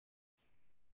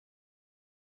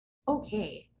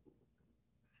Okay.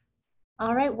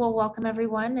 All right. Well, welcome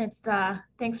everyone. It's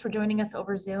thanks for joining us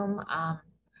over Zoom. I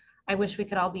wish we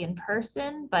could all be in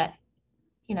person, but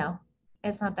you know,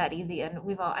 it's not that easy. And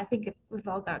we've all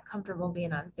got comfortable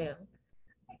being on Zoom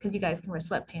because you guys can wear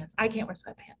sweatpants. I can't wear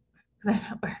sweatpants because I'm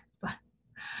at work. But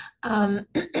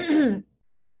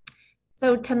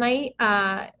so tonight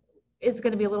is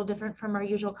going to be a little different from our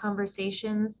usual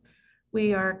conversations.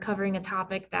 We are covering a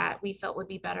topic that we felt would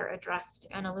be better addressed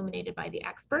and illuminated by the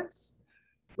experts.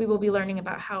 We will be learning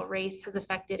about how race has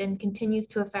affected and continues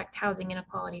to affect housing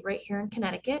inequality right here in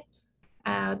Connecticut.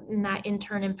 And that in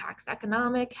turn impacts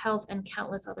economic, health, and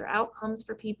countless other outcomes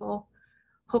for people.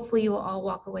 Hopefully you will all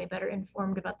walk away better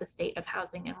informed about the state of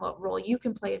housing and what role you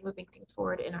can play in moving things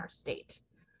forward in our state.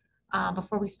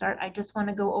 Before we start, I just want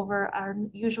to go over our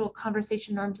usual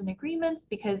conversation norms and agreements,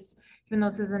 because even though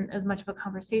this isn't as much of a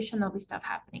conversation, there'll be stuff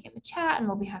happening in the chat and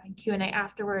we'll be having Q&A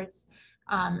afterwards.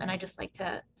 And I just like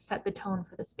to set the tone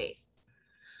for the space.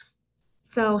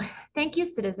 So thank you,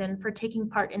 citizen, for taking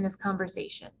part in this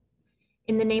conversation.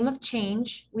 In the name of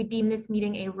change, we deem this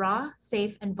meeting a raw,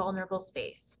 safe, and vulnerable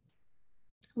space.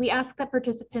 We ask that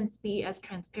participants be as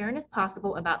transparent as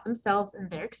possible about themselves and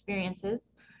their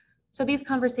experiences, so these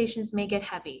conversations may get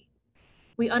heavy.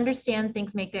 We understand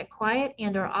things may get quiet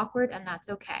and or awkward, and that's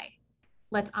okay.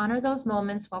 Let's honor those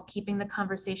moments while keeping the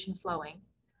conversation flowing.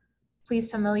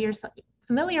 Please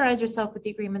familiarize yourself with the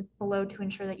agreements below to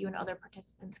ensure that you and other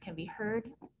participants can be heard.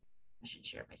 I should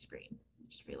share my screen. I'm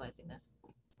just realizing this.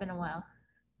 It's been a while.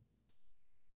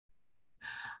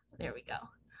 There we go.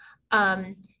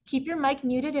 Keep your mic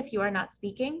muted if you are not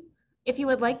speaking. If you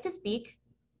would like to speak,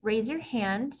 raise your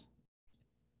hand.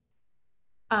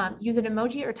 Use an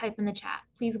emoji or type in the chat.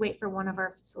 Please wait for one of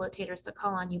our facilitators to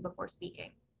call on you before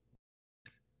speaking.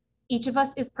 Each of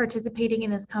us is participating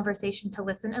in this conversation to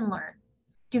listen and learn.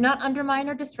 Do not undermine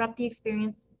or disrupt the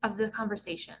experience of the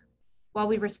conversation. While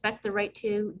we respect the right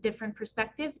to different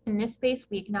perspectives, in this space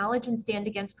we acknowledge and stand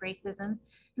against racism,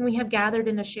 and we have gathered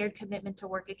in a shared commitment to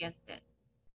work against it.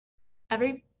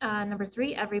 Number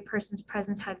 3, every person's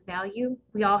presence has value.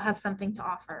 We all have something to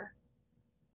offer.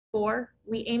 4,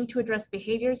 we aim to address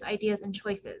behaviors, ideas, and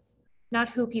choices, not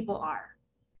who people are.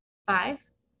 5,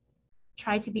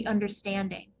 try to be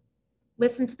understanding.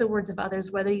 Listen to the words of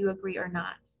others, whether you agree or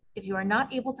not. If you are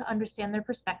not able to understand their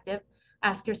perspective,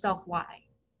 ask yourself why.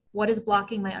 What is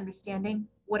blocking my understanding?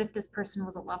 What if this person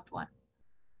was a loved one?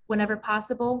 Whenever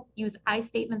possible, use I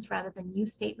statements rather than you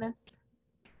statements.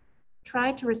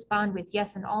 Try to respond with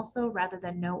yes and also rather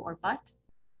than no or but.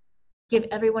 Give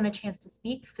everyone a chance to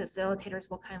speak. Facilitators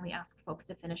will kindly ask folks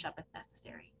to finish up if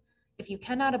necessary. If you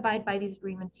cannot abide by these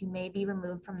agreements, you may be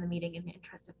removed from the meeting in the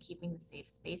interest of keeping the safe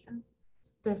space and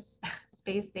this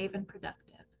space safe and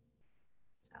productive.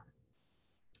 So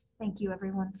thank you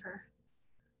everyone for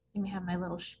letting me have my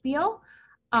little spiel.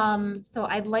 So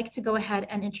I'd like to go ahead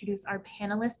and introduce our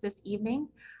panelists this evening.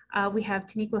 We have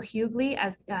Taniqua Hughley,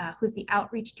 who's the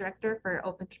Outreach Director for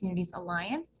Open Communities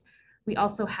Alliance. We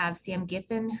also have Sam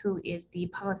Giffen, who is the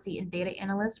Policy and Data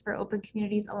Analyst for Open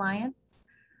Communities Alliance.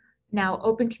 Now,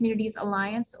 Open Communities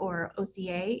Alliance, or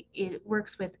OCA, it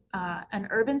works with an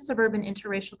urban-suburban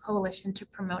interracial coalition to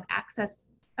promote access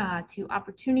to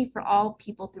opportunity for all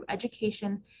people through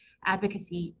education,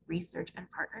 advocacy, research, and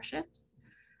partnerships.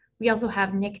 We also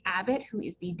have Nick Abbott, who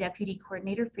is the Deputy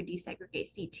Coordinator for Desegregate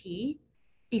CT.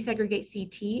 Desegregate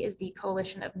CT is the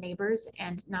coalition of neighbors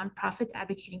and nonprofits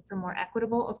advocating for more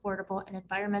equitable, affordable, and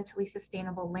environmentally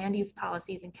sustainable land use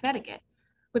policies in Connecticut,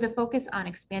 with a focus on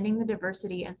expanding the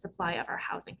diversity and supply of our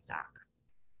housing stock.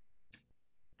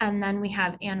 And then we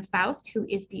have Ann Faust, who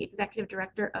is the Executive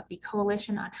Director of the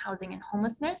Coalition on Housing and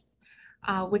Homelessness,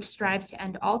 which strives to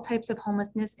end all types of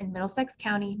homelessness in Middlesex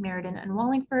County, Meriden, and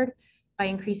Wallingford by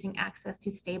increasing access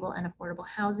to stable and affordable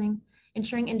housing,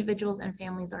 ensuring individuals and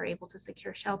families are able to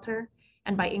secure shelter,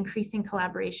 and by increasing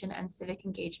collaboration and civic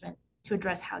engagement to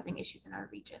address housing issues in our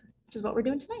region, which is what we're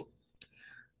doing tonight.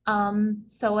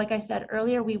 So like I said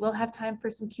earlier, we will have time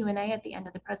for some Q&A at the end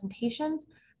of the presentations,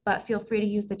 but feel free to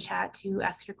use the chat to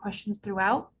ask your questions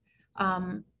throughout.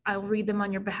 I'll read them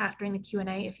on your behalf during the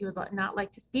Q&A if you would not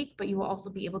like to speak, but you will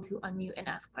also be able to unmute and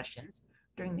ask questions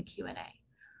during the Q&A.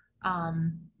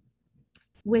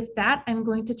 With that, I'm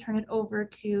going to turn it over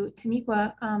to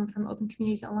Taniqua from Open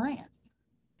Communities Alliance.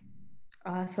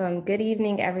 Awesome. Good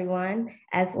evening, everyone.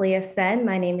 As Leah said,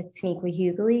 my name is Taniqua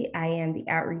Hughley. I am the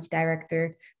Outreach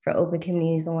Director for Open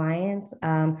Communities Alliance.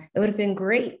 It would have been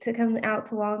great to come out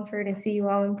to Wallingford and see you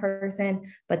all in person,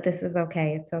 but this is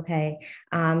okay. It's okay.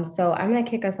 So I'm going to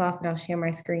kick us off and I'll share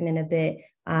my screen in a bit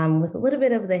with a little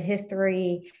bit of the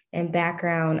history and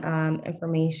background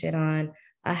information on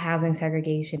housing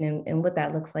segregation and what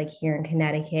that looks like here in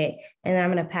Connecticut. And then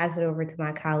I'm going to pass it over to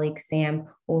my colleague, Sam,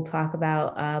 who will talk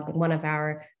about one of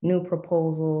our new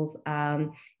proposals.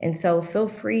 And so feel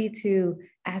free to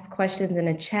ask questions in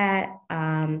the chat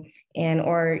and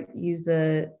or use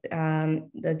the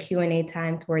Q&A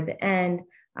time toward the end.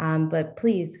 But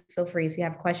please feel free, if you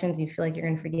have questions, you feel like you're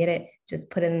going to forget it, just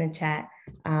put it in the chat.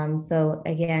 So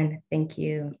again, thank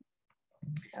you.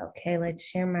 Okay, let's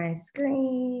share my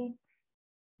screen.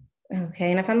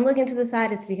 Okay, and if I'm looking to the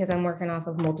side, it's because I'm working off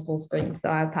of multiple screens, so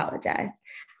I apologize.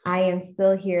 I am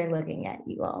still here looking at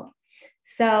you all.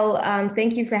 So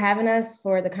thank you for having us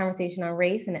for the conversation on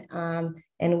race,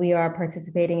 and we are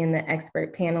participating in the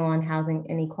expert panel on housing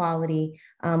inequality.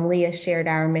 Leah shared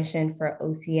our mission for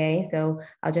OCA, so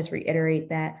I'll just reiterate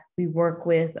that we work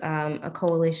with a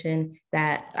coalition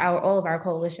that all of our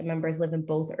coalition members live in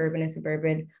both urban and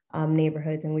suburban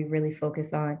neighborhoods, and we really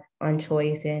focus on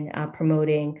choice and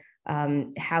promoting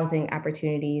housing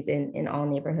opportunities in all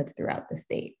neighborhoods throughout the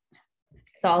state.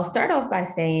 So I'll start off by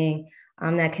saying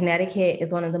that Connecticut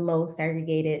is one of the most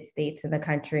segregated states in the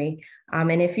country.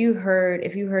 And if you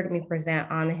heard me present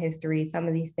on the history, some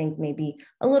of these things may be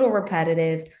a little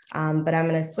repetitive, but I'm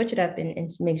going to switch it up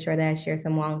and make sure that I share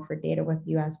some Wallingford data with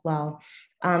you as well.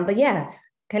 But yes,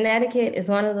 Connecticut is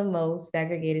one of the most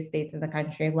segregated states in the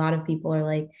country. A lot of people are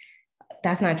like,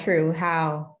 that's not true.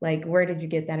 How? Like, where did you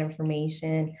get that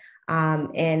information?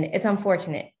 And it's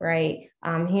unfortunate, right?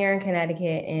 Here in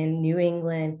Connecticut and New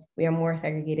England, we are more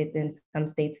segregated than some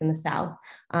states in the South.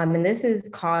 And this is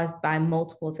caused by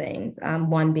multiple things.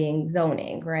 One being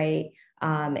zoning, right?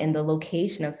 And the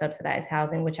location of subsidized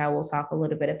housing, which I will talk a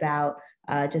little bit about,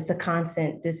 just a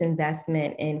constant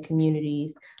disinvestment in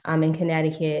communities in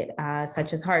Connecticut,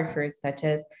 such as Hartford, such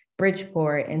as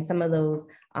Bridgeport, and some of those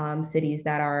cities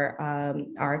that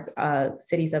are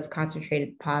cities of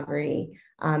concentrated poverty.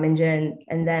 And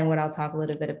then what I'll talk a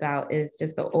little bit about is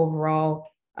just the overall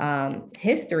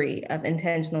history of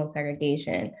intentional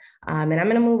segregation. And I'm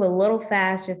going to move a little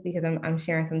fast just because I'm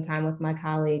sharing some time with my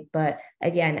colleague. But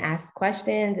again, ask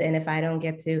questions. And if I don't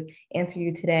get to answer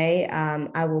you today,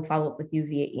 I will follow up with you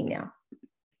via email.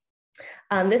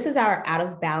 This is our out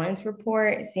of balance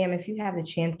report. Sam, if you have the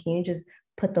chance, can you just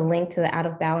put the link to the out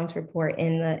of balance report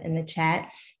in the chat?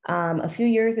 A few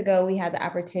years ago, we had the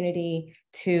opportunity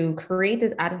to create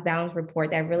this out of balance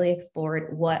report that really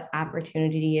explored what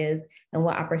opportunity is and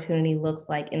what opportunity looks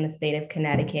like in the state of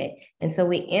Connecticut. And so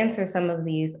we answer some of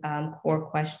these core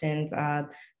questions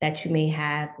that you may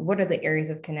have. What are the areas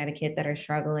of Connecticut that are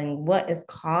struggling? What is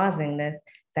causing this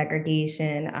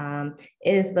segregation?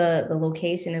 Is the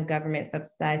location of government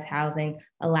subsidized housing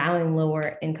allowing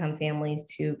lower income families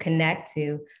to connect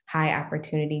to high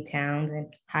opportunity towns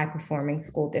and high performing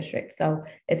school districts? So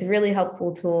it's a really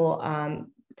helpful tool.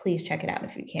 Please check it out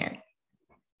if you can.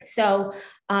 So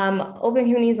Open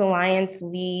Communities Alliance,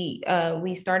 we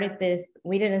started this,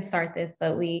 we didn't start this,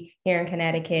 but we here in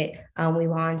Connecticut, we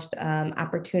launched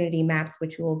opportunity maps,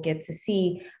 which you will get to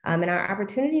see. And our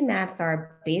opportunity maps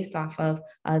are based off of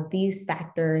these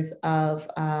factors of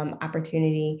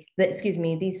opportunity,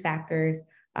 these factors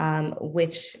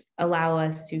which allow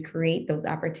us to create those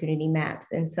opportunity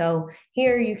maps. And so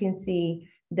here you can see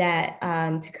that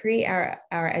to create our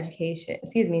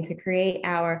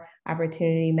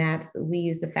opportunity maps, we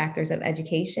use the factors of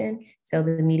education. So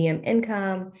the median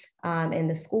income and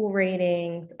the school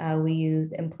ratings. We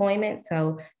use employment.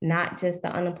 So not just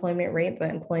the unemployment rate, but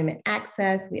employment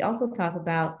access. We also talk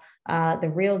about the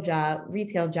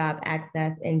retail job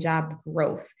access and job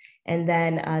growth. And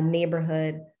then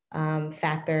neighborhood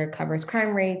factor covers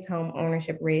crime rates, home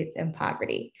ownership rates, and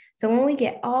poverty. So when we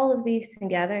get all of these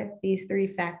together, these three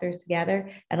factors together,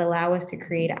 it allows us to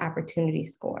create an opportunity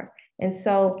score. And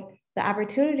so the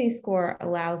opportunity score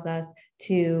allows us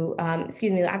to,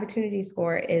 the opportunity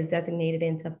score is designated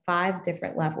into 5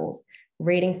 different levels,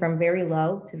 rating from very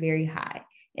low to very high.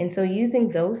 And so using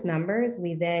those numbers,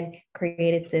 we then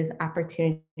created this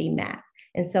opportunity map.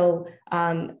 And so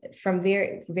from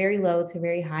very, very low to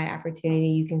very high opportunity,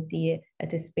 you can see a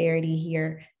disparity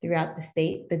here throughout the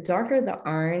state. The darker the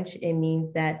orange, it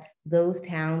means that those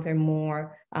towns are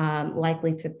more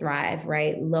likely to thrive,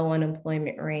 right? Low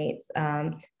unemployment rates,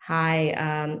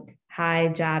 high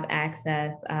job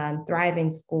access,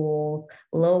 thriving schools,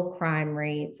 low crime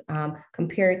rates,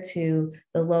 compared to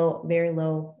the very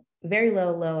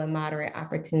low, low, and moderate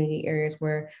opportunity areas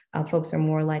where folks are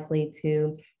more likely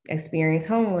to experience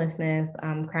homelessness,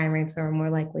 crime rates are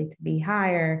more likely to be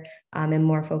higher, and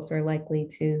more folks are likely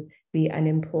to be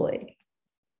unemployed.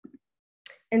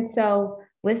 And so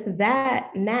with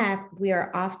that map, we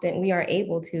are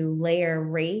able to layer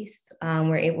race.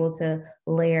 We're able to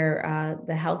layer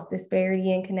the health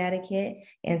disparity in Connecticut.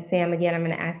 And Sam, again, I'm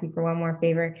going to ask you for one more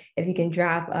favor. If you can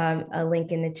drop a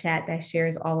link in the chat that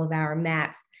shares all of our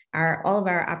maps. All of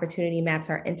our opportunity maps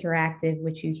are interactive,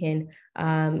 which you can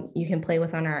play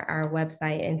with on our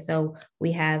website. And so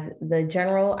we have the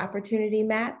general opportunity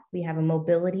map. We have a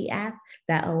mobility app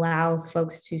that allows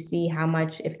folks to see how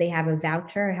much, if they have a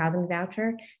housing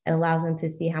voucher, it allows them to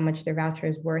see how much their voucher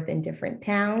is worth in different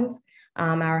towns.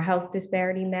 Our health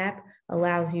disparity map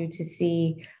allows you to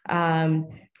see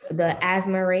the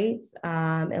asthma rates.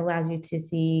 It allows you to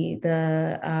see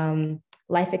the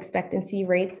life expectancy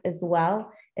rates as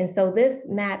well. And so this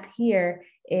map here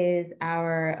is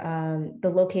the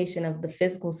location of the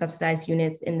physical subsidized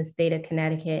units in the state of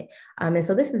Connecticut. And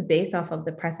so this is based off of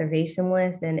the preservation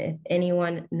list. And if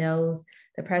anyone knows,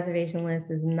 the preservation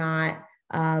list is not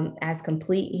as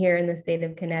complete here in the state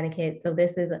of Connecticut. So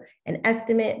this is an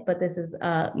estimate, but this is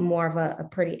more of a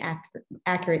pretty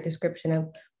accurate description of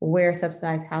where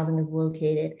subsidized housing is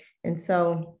located. And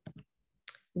so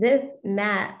this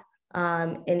map,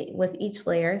 and with each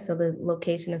layer, so the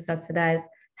location of subsidized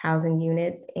housing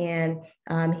units, and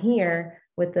here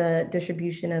with the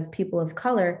distribution of people of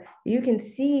color, you can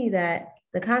see that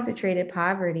the concentrated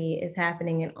poverty is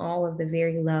happening in all of the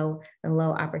very low and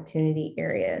low opportunity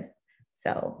areas.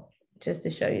 So just to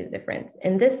show you the difference.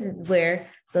 And this is where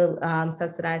the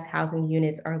subsidized housing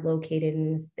units are located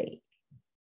in the state.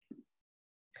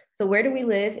 So where do we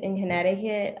live in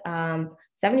Connecticut?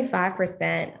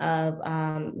 75% of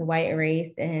the white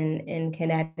race in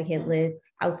Connecticut live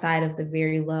outside of the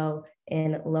very low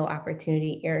and low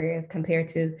opportunity areas, compared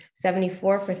to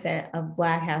 74% of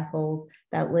Black households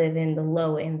that live in the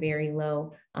low and very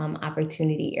low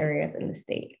opportunity areas in the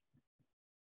state.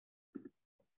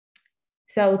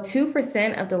 So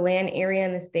 2% of the land area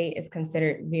in the state is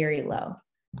considered very low.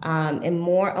 And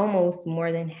almost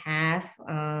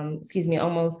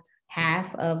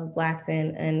half of Blacks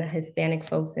and Hispanic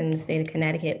folks in the state of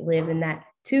Connecticut live in that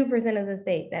 2% of the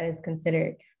state that is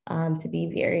considered to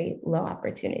be very low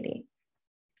opportunity.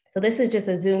 So this is just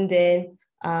a zoomed in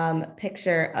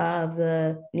picture of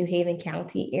the New Haven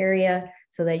County area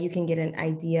so that you can get an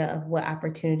idea of what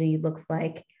opportunity looks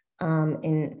like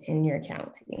in your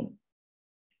county.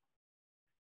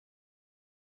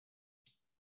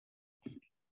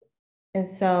 And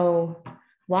so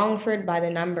Wallingford by the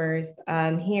numbers,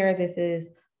 here this is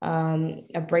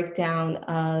a breakdown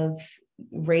of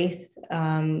race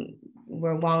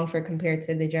where Wallingford compared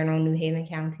to the general New Haven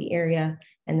County area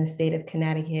and the state of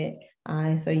Connecticut.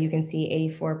 So you can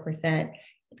see 84%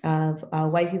 of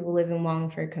white people live in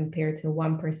Wallingford compared to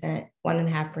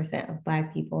 1.5% of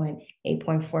Black people and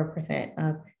 8.4%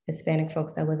 of Hispanic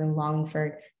folks that live in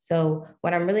Wallingford. So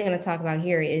what I'm really going to talk about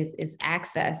here is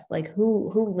access, like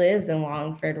who lives in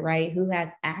Wallingford, right? Who has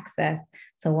access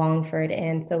to Wallingford?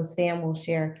 And so Sam will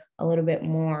share a little bit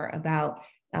more about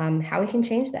how we can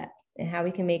change that and how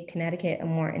we can make Connecticut a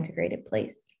more integrated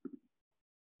place.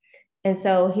 And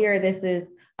so here, this is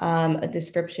a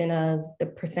description of the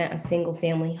percent of single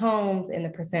family homes and the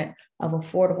percent of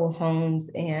affordable homes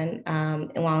in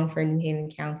Wallingford, New Haven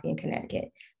County in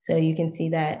Connecticut. So you can see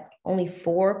that only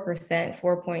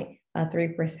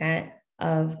 4.3%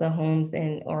 of the homes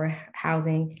or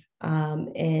housing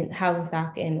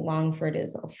stock in Wallingford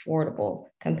is affordable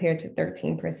compared to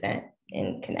 13%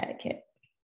 in Connecticut.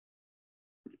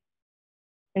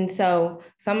 And so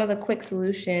some of the quick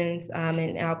solutions,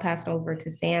 and I'll pass it over to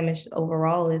Sam, is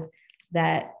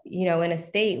that, in a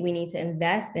state, we need to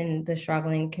invest in the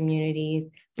struggling communities.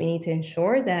 We need to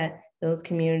ensure that those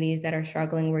communities that are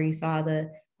struggling, where you saw the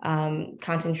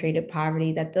concentrated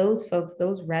poverty, that those folks,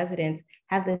 those residents,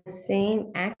 have the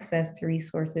same access to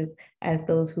resources as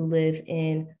those who live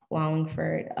in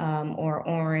Wallingford or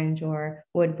Orange or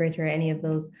Woodbridge or any of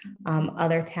those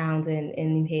other towns in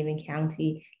New Haven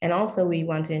County. And also we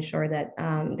want to ensure that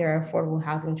there are affordable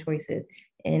housing choices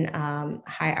in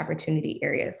high opportunity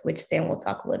areas, which Sam will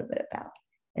talk a little bit about.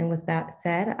 And with that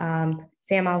said,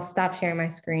 Sam, I'll stop sharing my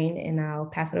screen and I'll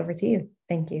pass it over to you.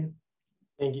 Thank you.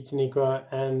 Thank you, Taniqua,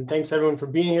 and thanks everyone for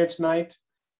being here tonight.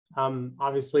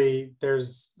 Obviously,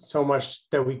 there's so much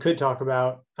that we could talk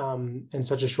about in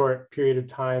such a short period of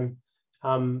time.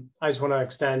 I just want to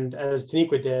extend, as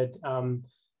Taniqua did,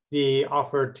 the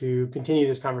offer to continue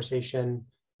this conversation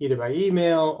either by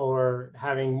email or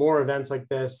having more events like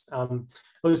this. OC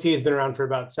has been around for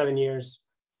about 7 years,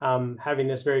 having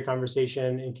this very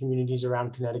conversation in communities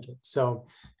around Connecticut. So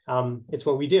it's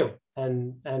what we do,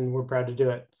 and we're proud to do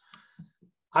it.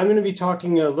 I'm going to be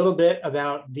talking a little bit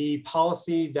about the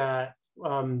policy that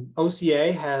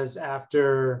OCA has,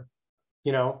 after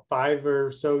 5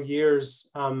 or so years,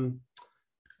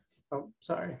 oh,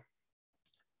 sorry,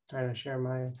 trying to share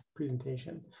my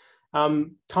presentation,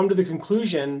 come to the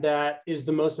conclusion that is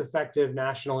the most effective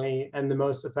nationally and the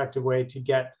most effective way to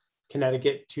get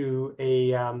Connecticut to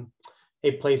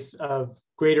a place of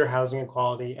greater housing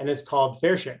equality, and it's called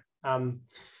fair share.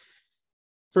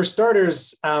 For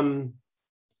starters,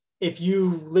 if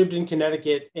you lived in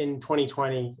Connecticut in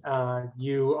 2020,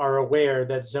 you are aware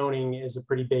that zoning is a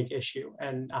pretty big issue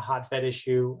and a hotbed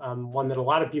issue, one that a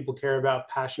lot of people care about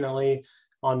passionately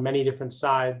on many different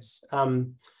sides.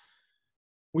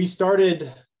 We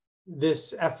started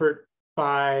this effort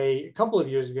a couple of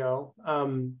years ago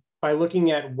by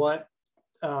looking at what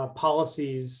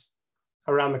policies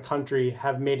around the country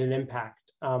have made an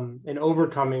impact in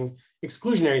overcoming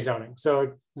exclusionary zoning.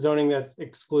 So zoning that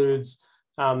excludes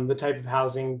the type of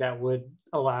housing that would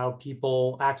allow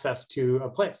people access to a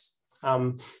place,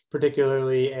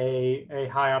 particularly a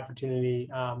high opportunity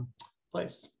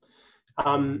place.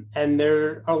 And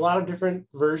there are a lot of different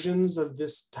versions of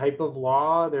this type of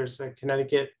law. There's a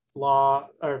Connecticut law,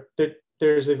 or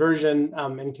there's a version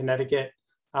in Connecticut,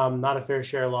 not a fair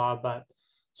share law, but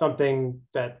something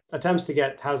that attempts to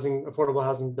get affordable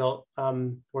housing built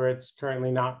where it's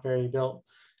currently not very built.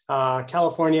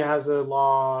 California has a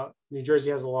law, New Jersey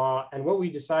has a law, and what we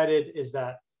decided is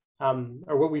that,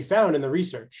 or what we found in the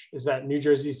research is that New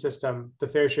Jersey's system, the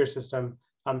fair share system,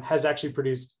 has actually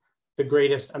produced the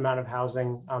greatest amount of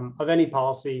housing of any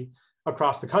policy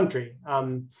across the country.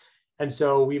 And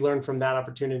so we learned from that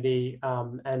opportunity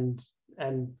and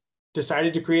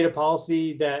decided to create a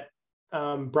policy that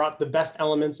brought the best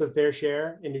elements of fair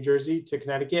share in New Jersey to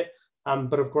Connecticut,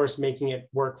 but of course, making it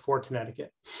work for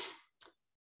Connecticut.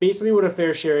 Basically, what a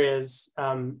fair share is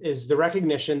the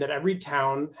recognition that every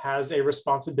town has a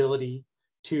responsibility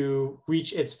to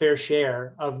reach its fair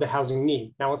share of the housing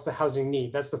need. Now, what's the housing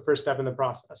need? That's the first step in the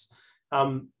process.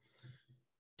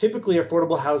 Typically,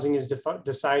 affordable housing is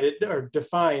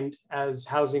defined as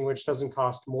housing which doesn't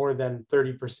cost more than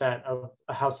 30% of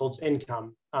a household's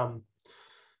income.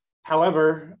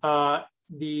 However,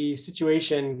 the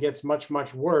situation gets much,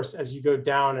 much worse as you go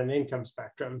down an income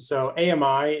spectrum. So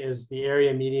AMI is the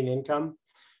area median income.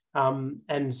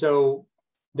 And so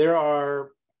there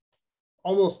are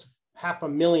almost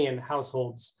 500,000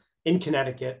 households in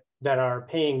Connecticut that are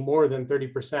paying more than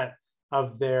 30%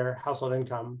 of their household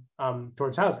income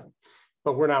towards housing.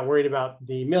 But we're not worried about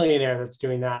the millionaire that's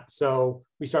doing that. So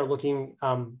we start looking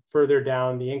further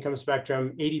down the income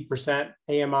spectrum, 80%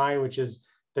 AMI, which is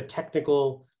the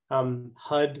technical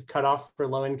HUD cutoff for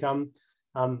low income,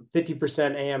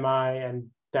 50% AMI, and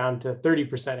down to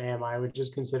 30% AMI, which is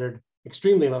considered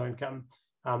extremely low income.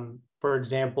 For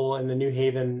example, in the New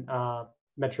Haven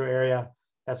metro area,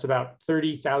 that's about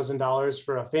 $30,000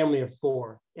 for a family of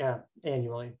 4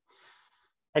 annually.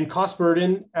 And cost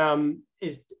burden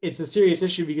it's a serious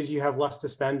issue because you have less to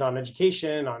spend on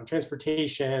education, on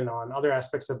transportation, on other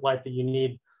aspects of life that you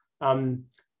need.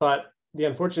 But the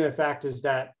unfortunate fact is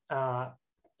that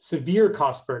severe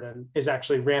cost burden is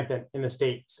actually rampant in the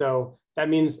state. So that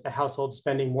means a household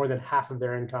spending more than half of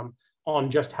their income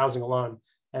on just housing alone.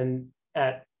 And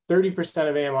at 30%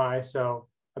 of AMI, so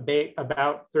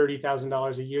about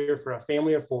 $30,000 a year for a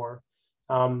family of 4,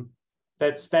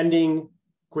 that's spending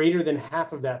greater than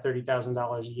half of that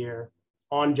 $30,000 a year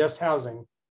on just housing.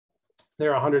 There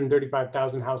are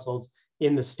 135,000 households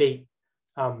in the state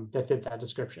that fit that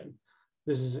description.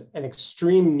 This is an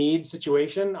extreme need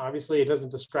situation. Obviously, it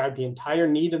doesn't describe the entire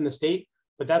need in the state,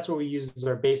 but that's what we use as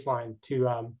our baseline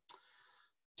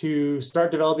to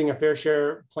start developing a fair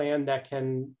share plan that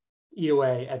can eat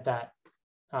away at that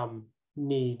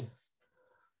need.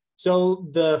 So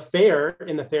the fair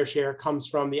in the fair share comes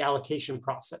from the allocation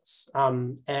process.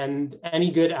 And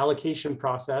any good allocation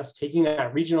process, taking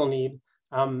that regional need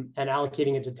and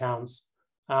allocating it to towns,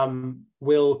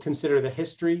 will consider the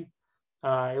history.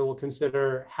 It will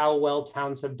consider how well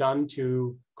towns have done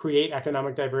to create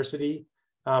economic diversity,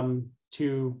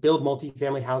 to build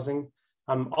multifamily housing.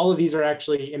 All of these are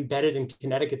actually embedded in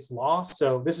Connecticut's law.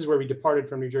 So this is where we departed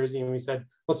from New Jersey and we said,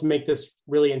 let's make this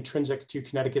really intrinsic to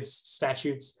Connecticut's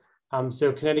statutes.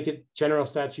 So Connecticut General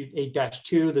Statute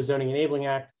 8-2, the Zoning Enabling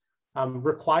Act,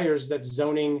 requires that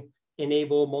zoning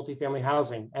enable multifamily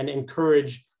housing and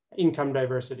encourage income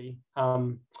diversity.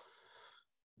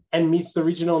 And meets the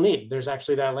regional need. There's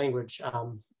actually that language.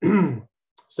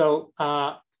 So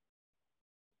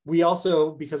we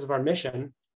also, because of our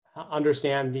mission,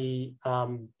 understand the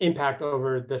impact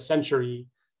over the century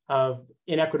of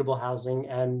inequitable housing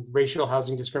and racial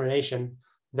housing discrimination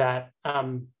that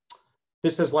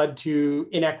this has led to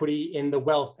inequity in the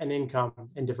wealth and income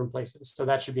in different places. So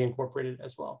that should be incorporated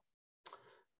as well.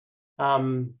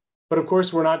 But of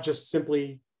course, we're not just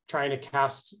simply trying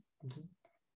to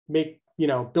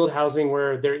build housing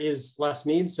where there is less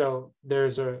need. So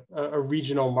there's a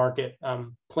regional market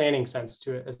planning sense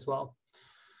to it as well.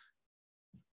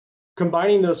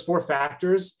 Combining those 4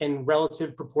 factors in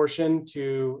relative proportion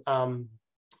to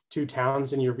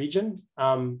towns in your region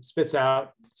spits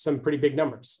out some pretty big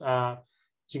numbers. As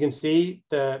you can see,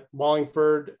 the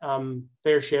Wallingford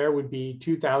fair share would be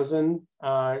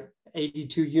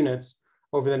 2,082 units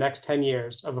over the next 10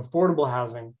 years of affordable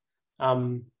housing.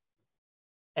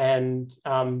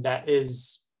 That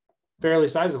is fairly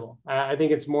sizable. I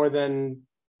think it's more than,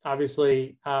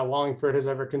 obviously, Wallingford has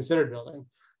ever considered building.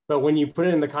 But when you put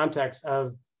it in the context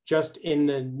of just in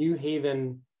the New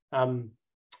Haven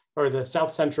or the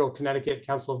South Central Connecticut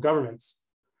Council of Governments,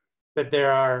 that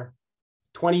there are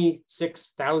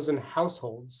 26,000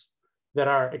 households that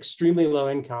are extremely low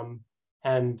income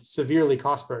and severely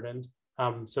cost burdened.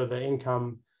 So the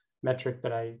income metric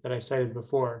that I cited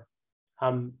before,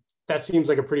 that seems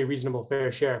like a pretty reasonable fair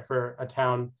share for a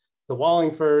town. The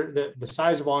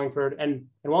size of Wallingford, and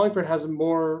Wallingford has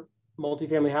more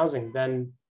multifamily housing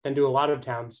than do a lot of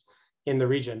towns in the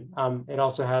region. It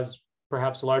also has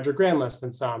perhaps a larger grand list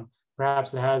than some.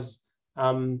 Perhaps it has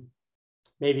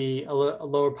maybe a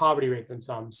lower poverty rate than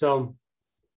some. So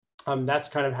that's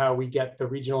kind of how we get the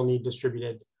regional need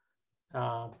distributed.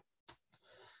 And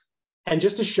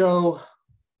just to show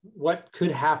what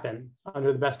could happen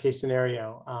under the best case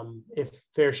scenario if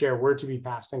fair share were to be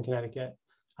passed in Connecticut.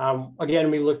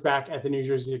 Again, we look back at the New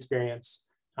Jersey experience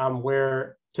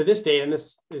where to this date, and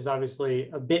this is obviously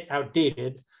a bit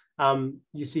outdated,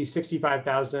 you see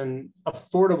 65,000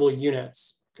 affordable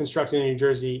units constructed in New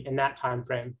Jersey in that time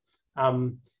frame.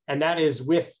 And that is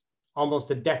with almost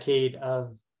a decade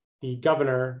of the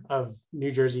governor of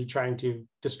New Jersey trying to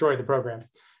destroy the program.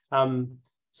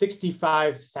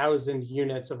 65,000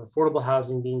 units of affordable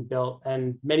housing being built,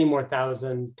 and many more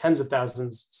tens of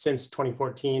thousands since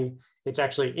 2014. It's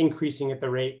actually increasing at the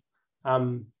rate,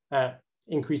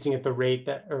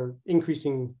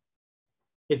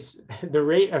 it's the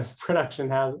rate of production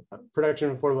of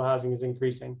affordable housing is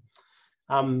increasing.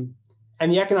 And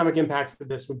the economic impacts of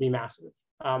this would be massive.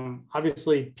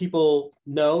 Obviously, people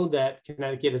know that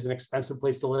Connecticut is an expensive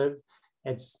place to live.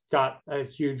 It's got a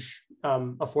huge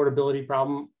affordability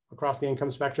problem across the income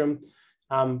spectrum,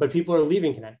 but people are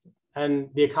leaving Connecticut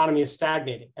and the economy is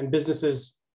stagnating, and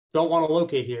businesses don't want to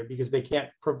locate here because they can't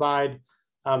provide,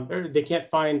 or they can't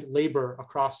find labor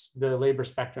across the labor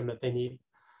spectrum that they need.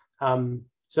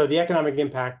 So the economic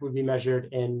impact would be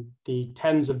measured in the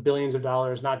tens of billions of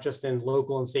dollars, not just in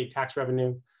local and state tax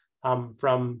revenue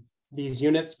from these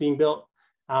units being built,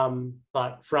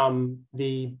 but from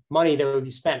the money that would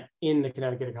be spent in the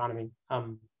Connecticut economy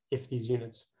if these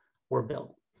units were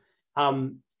built.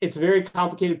 It's a very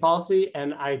complicated policy,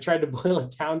 and I tried to boil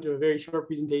it down to a very short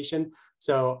presentation.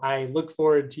 So I look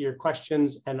forward to your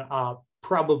questions and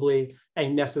probably a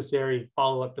necessary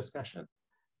follow-up discussion.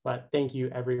 But thank you,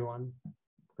 everyone,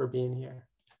 for being here.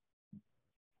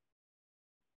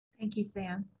 Thank you,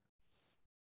 Sam.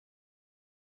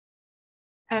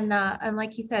 And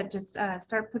like he said, just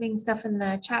start putting stuff in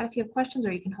the chat if you have questions,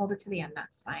 or you can hold it to the end,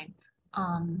 that's fine.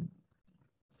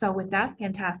 So with that,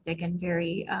 fantastic and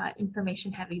very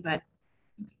information heavy, but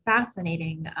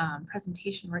fascinating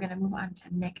presentation, we're gonna move on to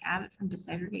Nick Abbott from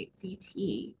Disaggregate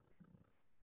CT.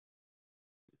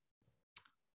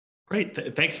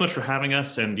 Great, thanks so much for having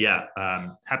us. And yeah,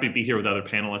 happy to be here with other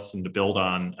panelists and to build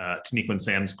on Taniqua and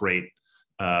Sam's great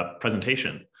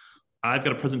presentation. I've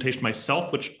got a presentation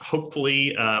myself, which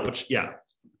hopefully,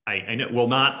 I know will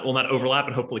not overlap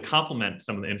and hopefully complement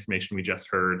some of the information we just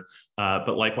heard,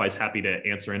 but likewise happy to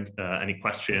answer any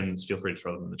questions. Feel free to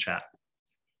throw them in the chat.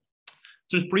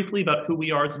 So just briefly about who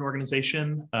we are as an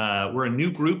organization. We're a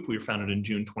new group. We were founded in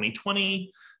June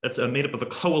 2020. That's made up of a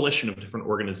coalition of different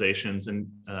organizations and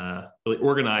really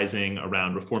organizing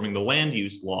around reforming the land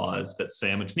use laws that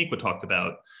Sam and Taniqua talked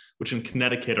about, which in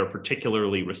Connecticut are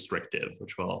particularly restrictive,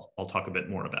 which I'll talk a bit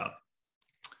more about.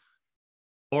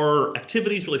 Our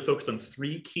activities really focus on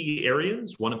 3 key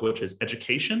areas, one of which is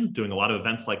education, doing a lot of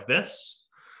events like this.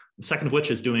 The second of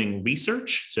which is doing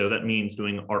research. So that means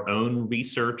doing our own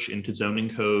research into zoning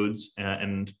codes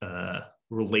and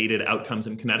related outcomes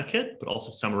in Connecticut, but also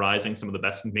summarizing some of the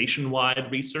best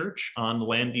nationwide research on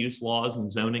land use laws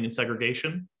and zoning and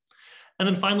segregation. And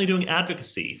then finally doing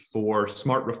advocacy for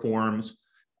smart reforms,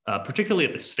 particularly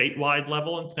at the statewide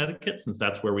level in Connecticut, since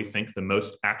that's where we think the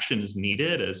most action is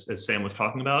needed, as Sam was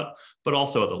talking about, but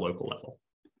also at the local level.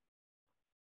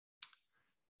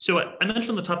 So I mentioned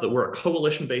at the top that we're a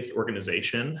coalition-based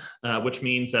organization, which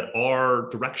means that our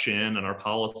direction and our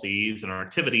policies and our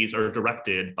activities are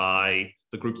directed by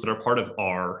the groups that are part of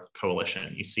our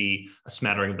coalition. You see a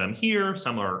smattering of them here.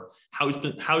 Some are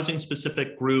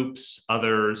housing-specific groups.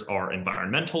 Others are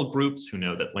environmental groups who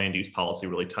know that land use policy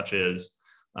really touches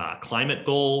climate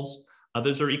goals.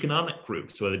 Others are economic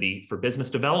groups, whether it be for business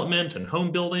development and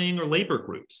home building, or labor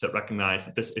groups that recognize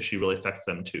that this issue really affects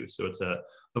them too. So it's a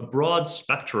broad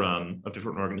spectrum of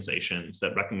different organizations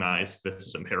that recognize this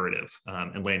is imperative,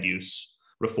 and land use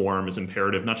reform is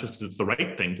imperative, not just because it's the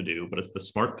right thing to do, but it's the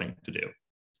smart thing to do.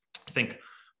 I think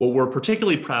what we're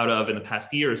particularly proud of in the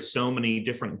past year is so many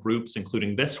different groups,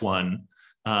 including this one,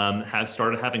 have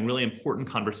started having really important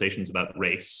conversations about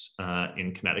race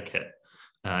in Connecticut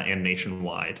and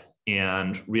nationwide.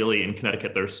 And really in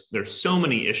Connecticut, there's so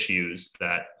many issues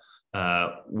that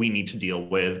we need to deal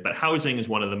with, but housing is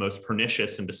one of the most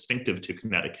pernicious and distinctive to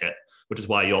Connecticut, which is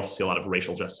why you also see a lot of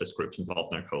racial justice groups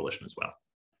involved in our coalition as well.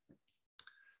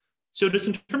 So just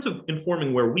in terms of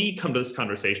informing where we come to this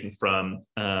conversation from,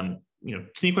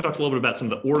 Taniqua talked a little bit about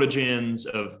some of the origins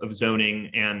of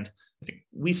zoning, and I think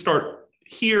we start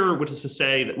here, which is to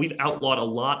say that we've outlawed a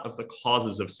lot of the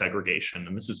causes of segregation,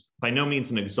 and this is by no means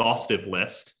an exhaustive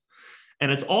list.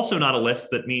 And it's also not a list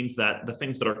that means that the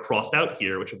things that are crossed out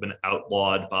here, which have been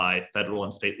outlawed by federal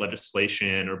and state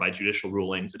legislation or by judicial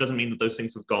rulings, it doesn't mean that those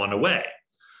things have gone away.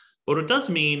 What it does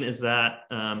mean is that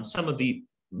some of the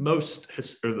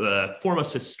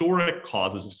foremost historic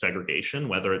causes of segregation,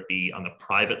 whether it be on the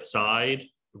private side,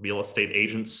 real estate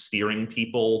agents steering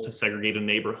people to segregated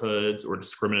neighborhoods or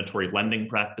discriminatory lending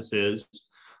practices,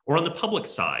 or on the public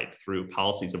side through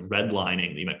policies of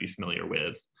redlining that you might be familiar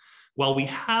with. While we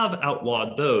have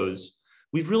outlawed those,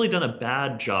 we've really done a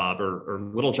bad job or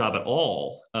little job at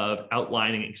all of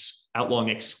outlawing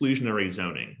exclusionary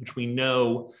zoning, which we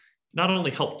know not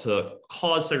only helped to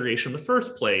cause segregation in the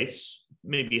first place,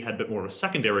 maybe had a bit more of a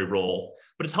secondary role,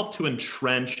 but it's helped to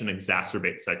entrench and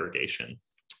exacerbate segregation.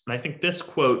 And I think this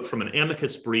quote from an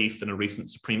amicus brief in a recent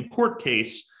Supreme Court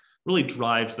case really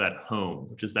drives that home,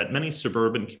 which is that many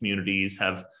suburban communities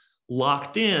have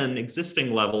locked in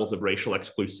existing levels of racial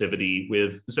exclusivity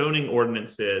with zoning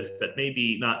ordinances that may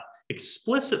be not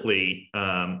explicitly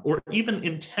or even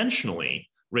intentionally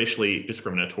racially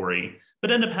discriminatory, but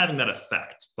end up having that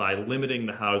effect by limiting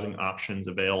the housing options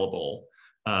available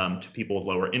to people with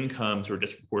lower incomes or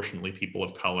disproportionately people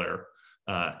of color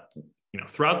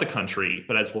throughout the country,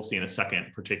 but as we'll see in a second,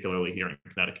 particularly here in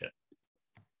Connecticut.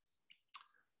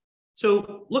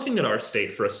 So looking at our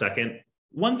state for a second,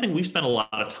 one thing we've spent a lot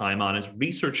of time on is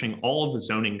researching all of the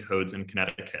zoning codes in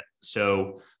Connecticut.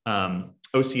 So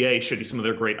OCA showed you some of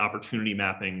their great opportunity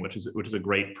mapping, which is a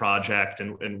great project,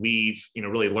 and we've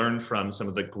really learned from some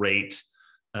of the great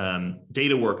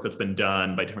data work that's been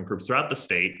done by different groups throughout the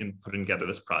state in putting together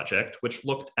this project, which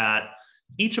looked at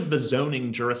each of the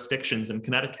zoning jurisdictions in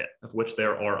Connecticut, of which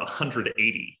there are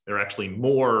 180. There are actually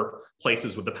more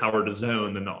places with the power to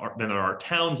zone than there are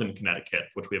towns in Connecticut,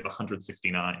 of which we have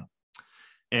 169.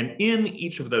 And in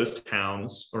each of those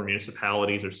towns or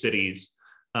municipalities or cities,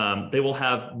 they will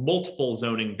have multiple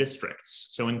zoning districts.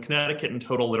 So in Connecticut in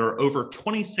total, there are over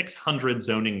 2,600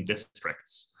 zoning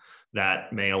districts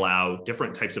that may allow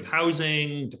different types of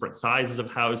housing, different sizes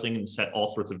of housing, and set all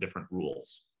sorts of different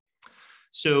rules.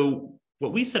 So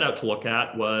what we set out to look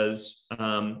at was,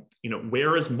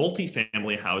 where is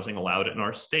multifamily housing allowed in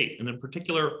our state? And in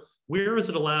particular, where is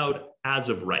it allowed as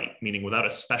of right, meaning without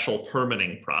a special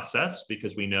permitting process,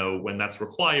 because we know when that's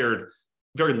required,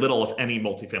 very little, if any,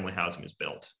 multifamily housing is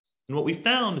built. And what we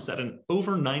found is that in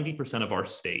over 90% of our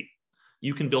state,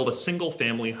 you can build a single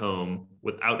family home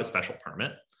without a special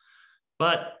permit,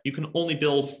 but you can only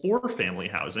build 4-family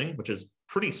housing, which is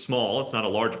pretty small. It's not a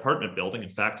large apartment building. In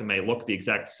fact, it may look the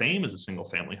exact same as a single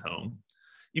family home.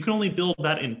 You can only build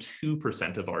that in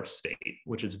 2% of our state,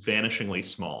 which is vanishingly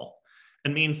small,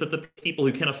 and means that the people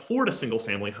who can afford a single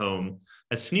family home,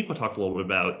 as Taniqua talked a little bit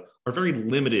about, are very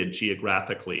limited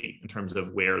geographically in terms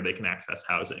of where they can access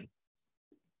housing.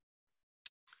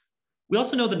 We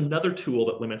also know that another tool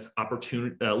that limits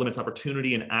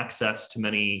opportunity and access to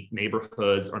many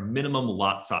neighborhoods are minimum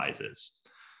lot sizes.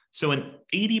 So in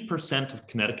 80% of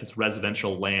Connecticut's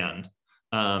residential land,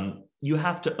 you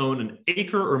have to own an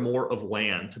acre or more of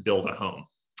land to build a home.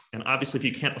 And obviously, if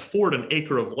you can't afford an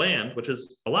acre of land, which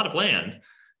is a lot of land,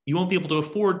 you won't be able to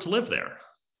afford to live there.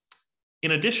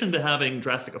 In addition to having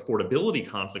drastic affordability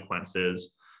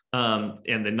consequences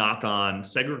and the knock-on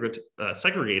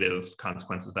segregative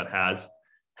consequences that has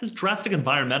drastic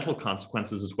environmental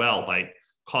consequences as well by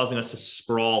causing us to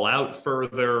sprawl out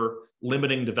further,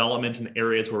 limiting development in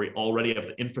areas where we already have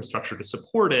the infrastructure to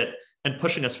support it, and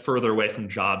pushing us further away from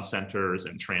job centers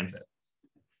and transit.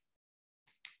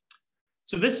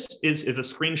 So this is a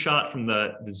screenshot from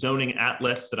the zoning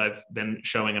atlas that I've been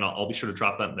showing, and I'll be sure to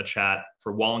drop that in the chat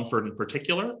for Wallingford in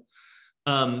particular.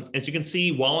 As you can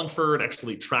see, Wallingford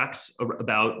actually tracks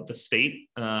about the state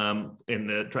in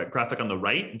the graphic on the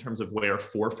right in terms of where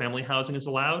 4-family housing is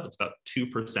allowed. It's about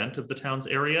 2% of the town's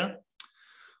area.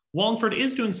 Wallingford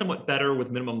is doing somewhat better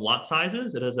with minimum lot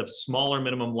sizes. It has a smaller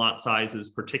minimum lot sizes,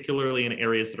 particularly in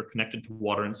areas that are connected to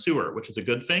water and sewer, which is a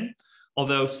good thing,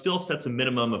 although still sets a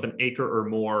minimum of an acre or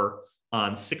more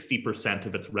on 60%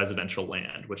 of its residential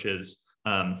land, which is,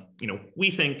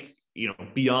 we think,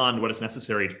 beyond what is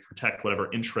necessary to protect whatever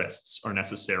interests are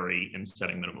necessary in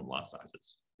setting minimum lot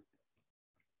sizes.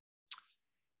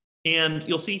 And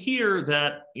you'll see here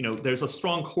that there's a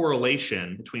strong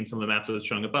correlation between some of the maps I was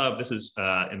showing above. This is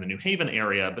in the New Haven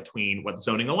area between what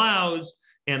zoning allows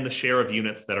and the share of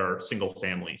units that are single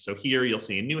family. So here you'll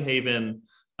see in New Haven,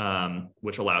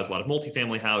 which allows a lot of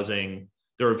multifamily housing,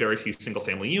 there are very few single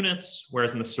family units,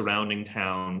 whereas in the surrounding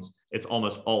towns, it's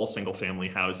almost all single family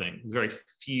housing. There's very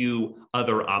few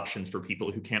other options for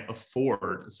people who can't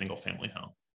afford a single family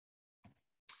home.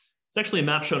 It's actually a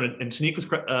map shown in Taniqua's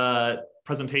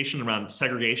presentation around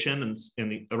segregation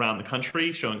around the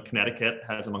country, showing Connecticut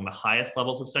has among the highest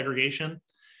levels of segregation.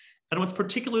 And what's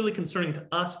particularly concerning to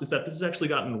us is that this has actually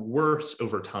gotten worse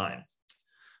over time.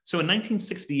 So in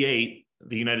 1968,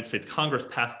 the United States Congress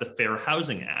passed the Fair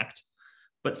Housing Act.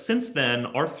 But since then,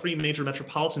 our 3 major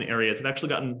metropolitan areas have actually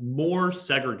gotten more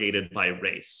segregated by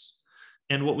race.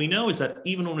 And what we know is that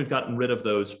even when we've gotten rid of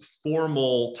those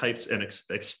formal types and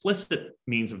explicit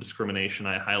means of discrimination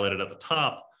I highlighted at the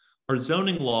top, our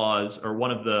zoning laws are one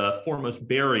of the foremost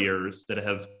barriers that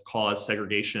have caused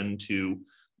segregation to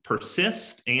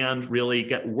persist and really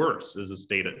get worse, as this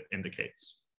data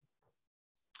indicates.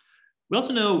 We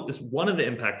also know one of the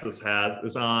impacts this has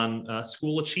is on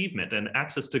school achievement and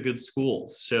access to good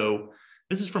schools. So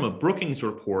this is from a Brookings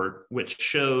report, which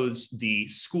shows the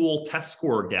school test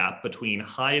score gap between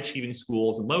high achieving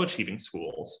schools and low achieving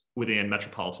schools within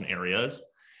metropolitan areas.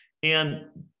 And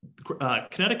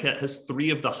Connecticut has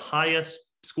 3 of the highest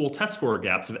school test score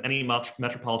gaps of any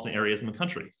metropolitan areas in the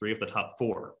country, 3 of the top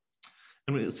 4.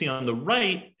 And what you'll see on the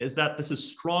right is that this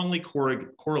is strongly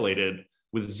correlated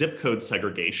with zip code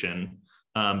segregation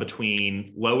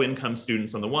between low income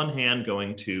students on the one hand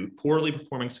going to poorly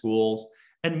performing schools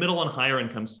and middle and higher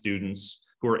income students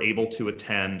who are able to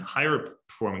attend higher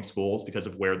performing schools because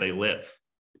of where they live.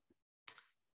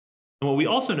 And what we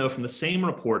also know from the same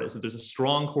report is that there's a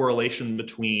strong correlation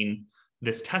between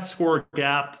this test score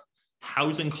gap,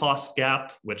 housing cost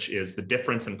gap, which is the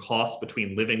difference in cost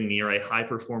between living near a high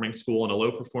performing school and a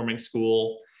low performing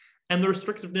school, and the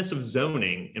restrictiveness of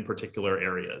zoning in particular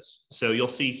areas. So you'll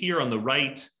see here on the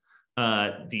right,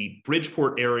 the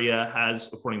Bridgeport area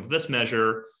has, according to this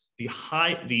measure,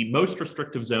 the most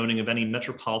restrictive zoning of any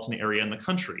metropolitan area in the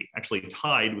country, actually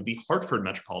tied with the Hartford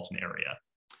metropolitan area.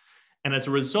 And as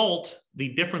a result, the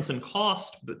difference in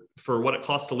cost for what it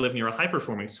costs to live near a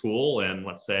high-performing school in,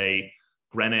 let's say,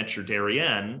 Greenwich or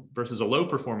Darien versus a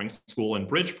low-performing school in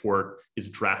Bridgeport is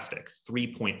drastic,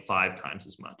 3.5 times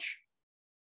as much.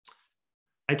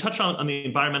 I touched on the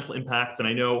environmental impacts, and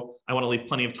I know I want to leave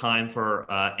plenty of time for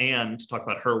Anne to talk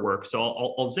about her work. So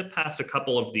I'll zip past a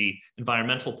couple of the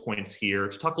environmental points here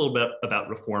to talk a little bit about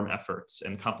reform efforts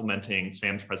and complementing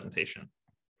Sam's presentation.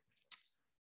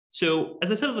 So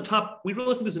as I said at the top, we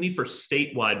really think there's a need for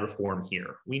statewide reform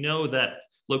here. We know that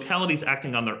localities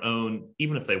acting on their own,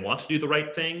 even if they want to do the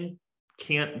right thing,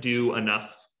 can't do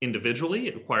enough individually.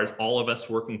 It requires all of us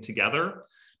working together.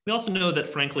 We also know that,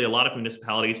 frankly, a lot of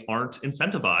municipalities aren't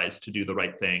incentivized to do the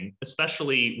right thing,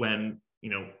 especially when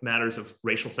matters of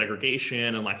racial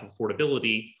segregation and lack of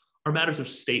affordability are matters of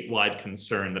statewide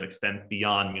concern that extend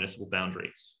beyond municipal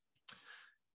boundaries.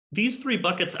 These 3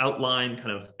 buckets outline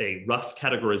kind of a rough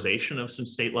categorization of some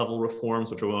state level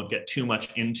reforms, which we won't get too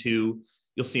much into.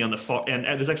 You'll see on the far, and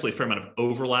there's actually a fair amount of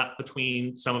overlap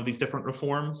between some of these different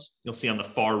reforms. You'll see on the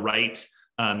far right,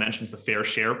 mentions the Fair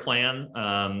Share Plan,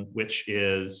 which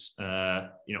is the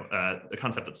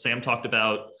concept that Sam talked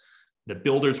about. The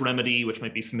Builder's Remedy, which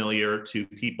might be familiar to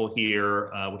people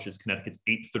here, which is Connecticut's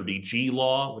 830G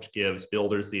law, which gives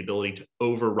builders the ability to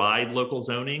override local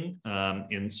zoning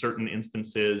in certain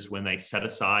instances when they set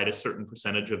aside a certain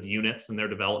percentage of units in their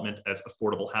development as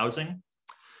affordable housing.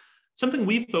 Something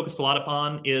we've focused a lot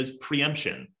upon is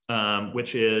preemption,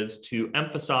 which is to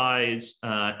emphasize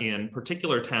in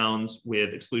particular towns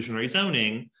with exclusionary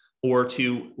zoning, or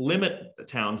to limit the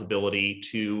town's ability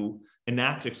to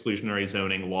enact exclusionary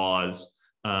zoning laws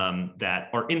that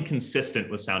are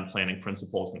inconsistent with sound planning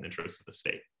principles and interests of the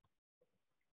state.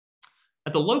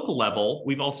 At the local level,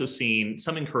 we've also seen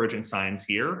some encouraging signs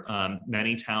here.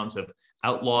 Many towns have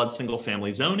outlawed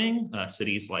single-family zoning,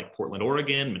 cities like Portland,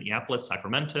 Oregon, Minneapolis,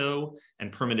 Sacramento,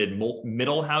 and permitted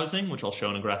middle housing, which I'll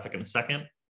show in a graphic in a second.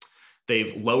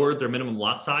 They've lowered their minimum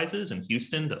lot sizes in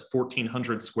Houston to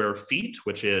 1,400 square feet,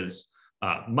 which is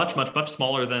much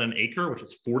smaller than an acre, which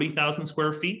is 40,000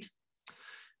 square feet.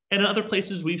 And in other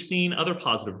places, we've seen other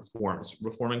positive reforms,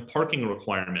 reforming parking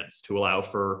requirements to allow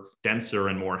for denser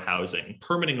and more housing,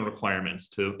 permitting requirements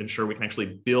to ensure we can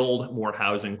actually build more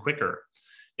housing quicker,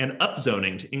 and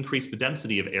upzoning to increase the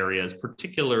density of areas,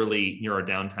 particularly near our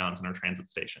downtowns and our transit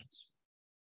stations.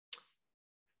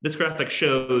 This graphic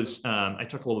shows, I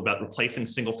talked a little bit about replacing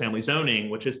single-family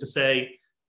zoning, which is to say,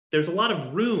 there's a lot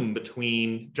of room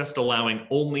between just allowing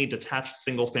only detached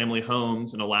single-family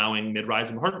homes and allowing mid-rise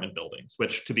apartment buildings,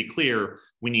 which, to be clear,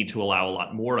 we need to allow a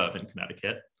lot more of in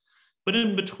Connecticut. But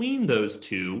in between those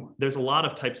two, there's a lot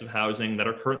of types of housing that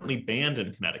are currently banned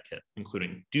in Connecticut,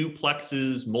 including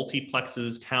duplexes,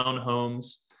 multiplexes,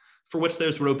 townhomes, for which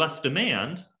there's robust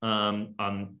demand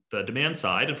on the demand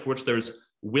side, and for which there's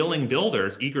willing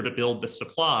builders eager to build the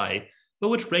supply, but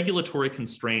which regulatory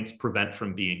constraints prevent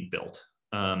from being built.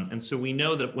 And so we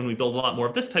know that when we build a lot more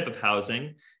of this type of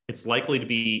housing, it's likely to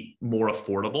be more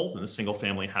affordable than the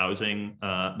single-family housing,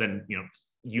 than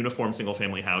uniform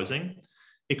single-family housing.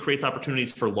 It creates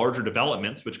opportunities for larger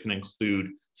developments, which can include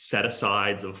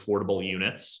set-asides of affordable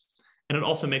units. And it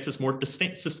also makes us more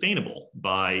sustainable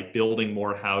by building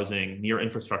more housing near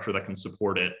infrastructure that can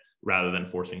support it rather than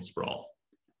forcing sprawl.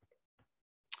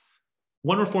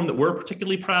 One reform that we're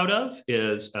particularly proud of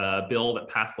is a bill that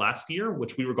passed last year,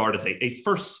 which we regard as a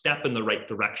first step in the right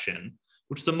direction,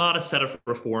 which is a modest set of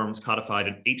reforms codified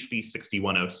in HB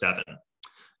 6107.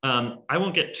 I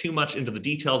won't get too much into the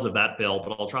details of that bill,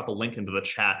 but I'll drop a link into the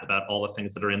chat about all the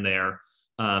things that are in there.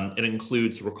 It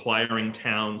includes requiring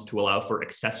towns to allow for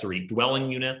accessory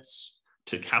dwelling units,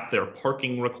 to cap their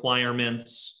parking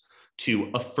requirements,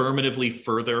 to affirmatively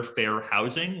further fair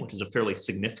housing, which is a fairly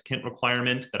significant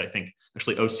requirement that I think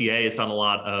actually OCA has done a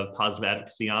lot of positive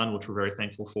advocacy on, which we're very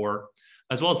thankful for,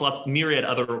 as well as myriad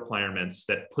other requirements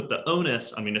that put the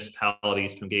onus on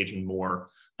municipalities to engage in more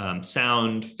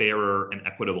sound, fairer, and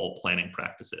equitable planning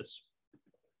practices.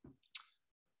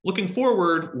 Looking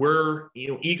forward, we're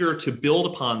eager to build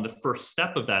upon the first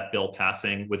step of that bill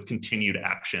passing with continued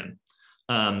action.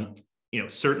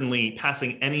 Certainly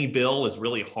passing any bill is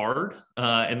really hard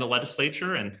in the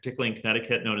legislature, and particularly in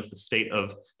Connecticut, known as the state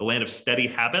of the land of steady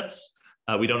habits.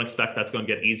 We don't expect that's going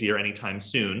to get easier anytime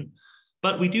soon,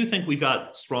 but we do think we've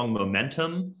got strong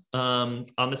momentum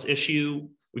on this issue.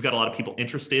 We've got a lot of people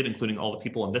interested, including all the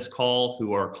people on this call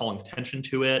who are calling attention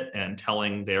to it and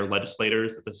telling their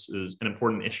legislators that this is an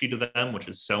important issue to them, which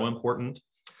is so important.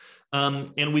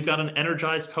 And we've got an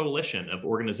energized coalition of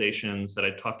organizations that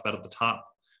I talked about at the top,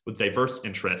 with diverse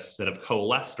interests that have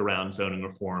coalesced around zoning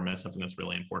reform as something that's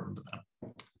really important to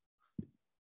them.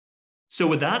 So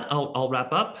with that, I'll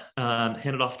wrap up,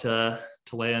 hand it off to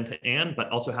Leah and to Anne, but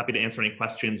also happy to answer any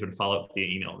questions or to follow up via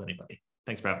email with anybody.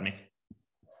 Thanks for having me.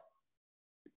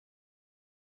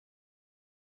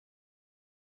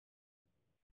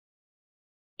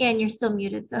 Anne, you're still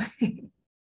muted, so.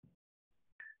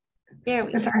 There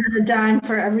we go. If I had a dime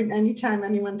for any time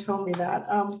anyone told me that.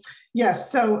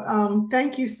 Yes, so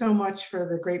thank you so much for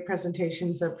the great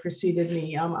presentations that preceded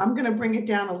me. I'm going to bring it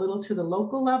down a little to the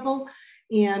local level.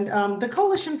 And the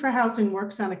Coalition for Housing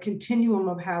works on a continuum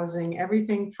of housing,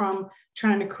 everything from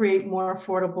trying to create more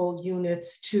affordable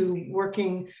units to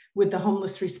working with the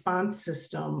homeless response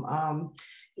system.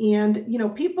 And,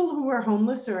 people who are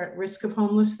homeless or at risk of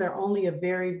homeless, they're only a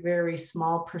very, very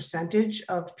small percentage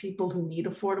of people who need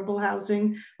affordable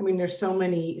housing. I mean, there's so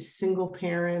many single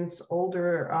parents,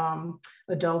 older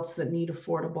adults that need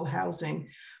affordable housing.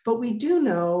 But we do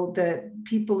know that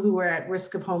people who are at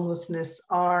risk of homelessness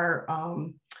are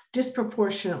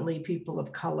disproportionately people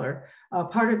of color.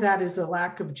 Part of that is a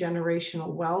lack of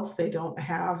generational wealth. They don't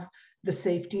have the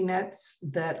safety nets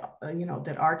that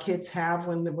that our kids have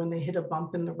when they hit a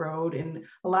bump in the road, and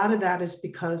a lot of that is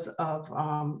because of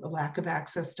a lack of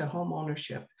access to home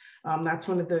ownership. That's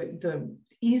one of the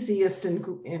easiest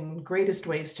and greatest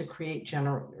ways to create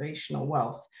generational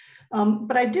wealth.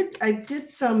 But I did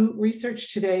some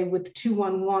research today with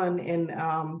 211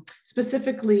 and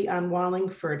specifically on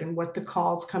Wallingford and what the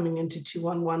calls coming into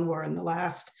 211 were in the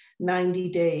last 90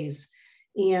 days.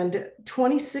 And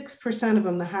 26% of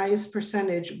them, the highest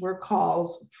percentage, were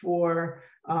calls for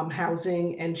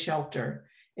housing and shelter.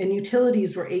 And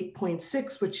utilities were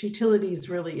 8.6, which utilities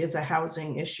really is a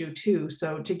housing issue too.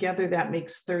 So together that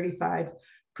makes 35%,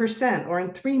 or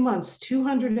in 3 months,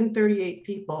 238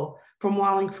 people from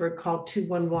Wallingford called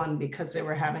 211 because they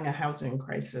were having a housing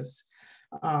crisis.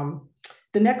 The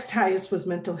next highest was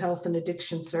mental health and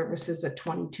addiction services at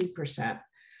 22%.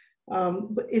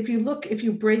 But if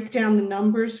you break down the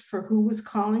numbers for who was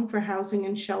calling for housing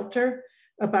and shelter,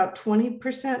 about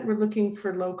 20% were looking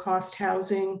for low-cost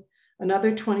housing.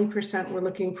 Another 20% were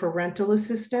looking for rental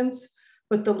assistance.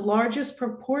 But the largest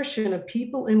proportion of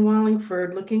people in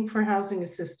Wallingford looking for housing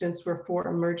assistance were for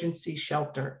emergency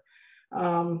shelter.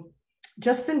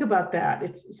 Just think about that.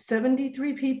 It's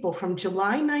 73 people from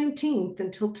July 19th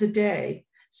until today,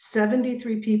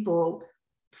 73 people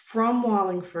from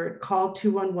Wallingford called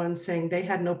 211 saying they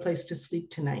had no place to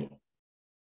sleep tonight.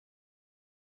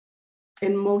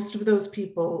 And most of those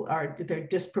people they're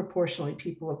disproportionately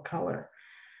people of color.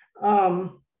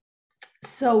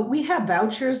 So we have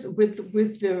vouchers with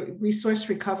the resource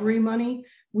recovery money.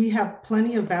 We have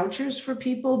plenty of vouchers for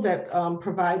people that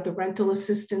provide the rental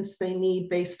assistance they need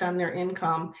based on their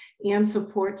income and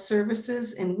support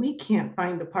services, and we can't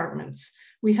find apartments.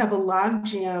 We have a log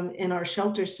jam in our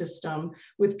shelter system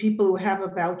with people who have a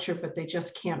voucher, but they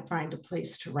just can't find a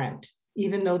place to rent,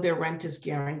 even though their rent is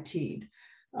guaranteed.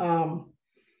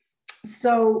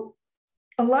 So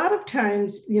a lot of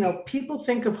times, people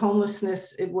think of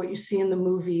homelessness, what you see in the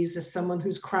movies, as someone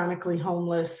who's chronically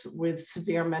homeless with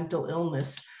severe mental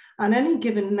illness. On any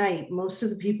given night, most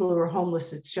of the people who are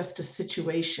homeless, it's just a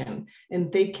situation,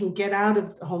 and they can get out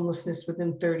of homelessness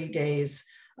within 30 days,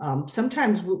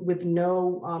 sometimes with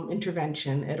no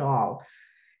intervention at all.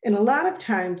 And a lot of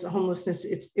times homelessness,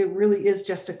 it really is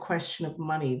just a question of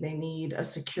money. They need a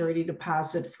security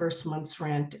deposit, first month's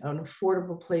rent, an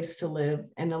affordable place to live,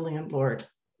 and a landlord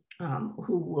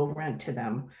who will rent to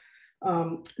them.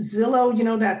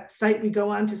 Zillow, that site we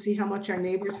go on to see how much our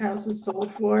neighbor's house is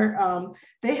sold for,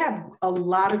 they have a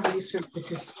lot of research if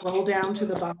you scroll down to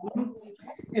the bottom.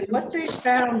 And what they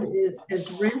found is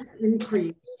as rents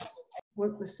increase,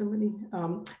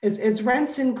 as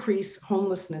rents increase,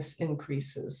 homelessness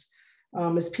increases.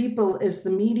 As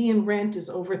the median rent is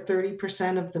over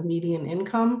 30% of the median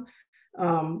income,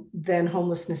 then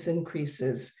homelessness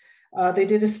increases. They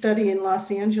did a study in Los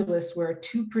Angeles where a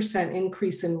 2%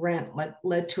 increase in rent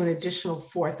led to an additional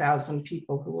 4,000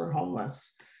 people who were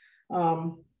homeless.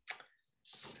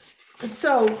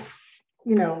 So,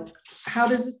 how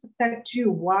does this affect you?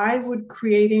 Why would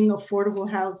creating affordable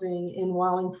housing in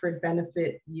Wallingford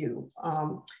benefit you?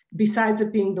 Besides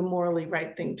it being the morally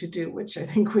right thing to do, which I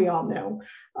think we all know.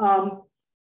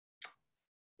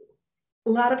 A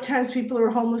lot of times people who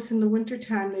are homeless in the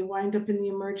wintertime, they wind up in the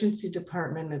emergency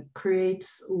department. It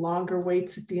creates longer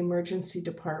waits at the emergency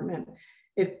department.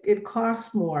 It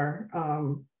costs more,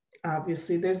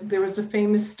 obviously. There was a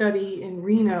famous study in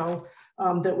Reno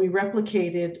that we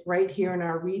replicated right here in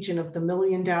our region of the $1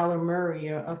 Million Murray,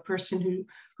 a person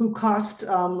who cost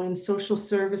in social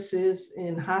services,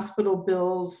 in hospital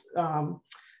bills,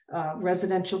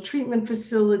 residential treatment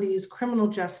facilities, criminal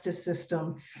justice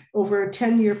system. Over a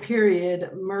 10-year period,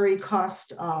 Murray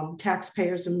cost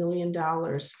taxpayers $1 million.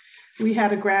 We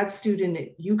had a grad student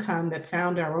at UConn that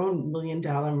found our own $1 Million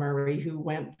Murray, who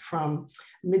went from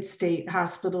Mid-State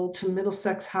Hospital to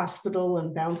Middlesex Hospital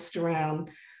and bounced around.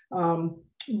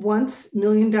 Once $1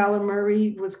 Million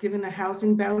Murray was given a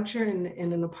housing voucher in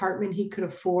an apartment he could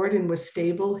afford and was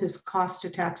stable, his cost to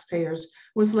taxpayers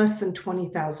was less than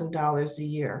 $20,000 a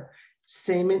year.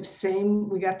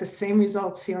 We got the same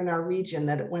results here in our region,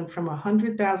 that it went from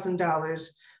 $100,000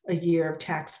 a year of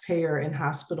taxpayer and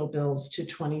hospital bills to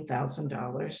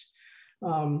 $20,000.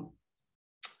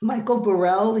 Michael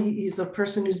Burrell, he's a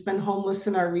person who's been homeless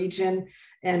in our region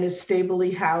and is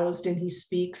stably housed, and he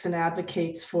speaks and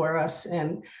advocates for us.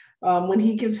 And when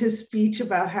he gives his speech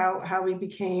about how he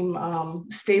became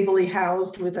stably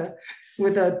housed with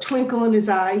a twinkle in his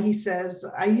eye, he says,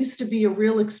 "I used to be a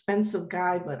real expensive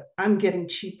guy, but I'm getting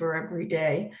cheaper every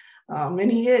day."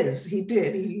 And he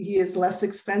is less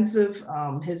expensive.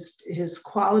 His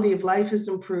quality of life has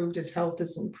improved, his health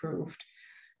has improved.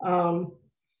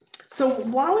 So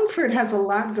Wallingford has a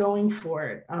lot going for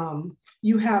it.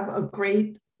 You have a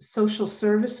great social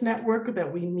service network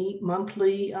that we meet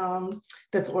monthly,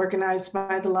 that's organized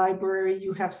by the library.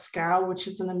 You have SCOW, which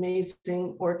is an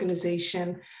amazing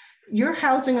organization. Your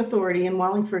housing authority in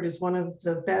Wallingford is one of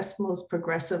the best, most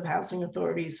progressive housing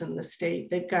authorities in the state.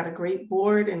 They've got a great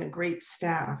board and a great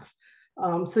staff.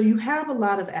 So you have a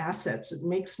lot of assets. It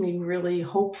makes me really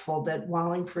hopeful that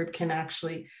Wallingford can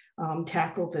actually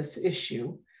tackle this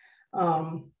issue.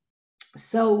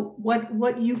 So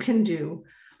what you can do,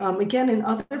 again, in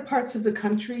other parts of the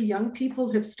country, young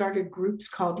people have started groups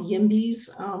called YIMBYs.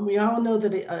 We all know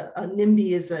that a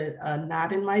NIMBY is a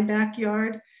not in my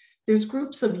backyard. There's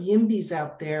groups of YIMBYs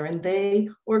out there, and they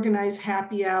organize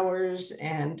happy hours,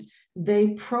 and they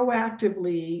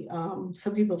proactively,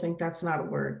 some people think that's not a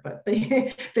word, but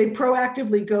they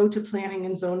proactively go to planning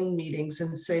and zoning meetings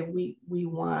and say, we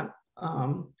want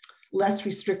less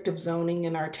restrictive zoning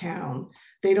in our town.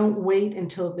 They don't wait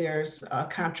until there's a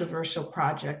controversial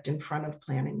project in front of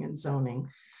planning and zoning.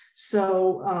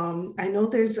 So I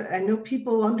know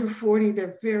people under 40,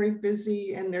 they're very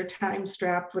busy and they're time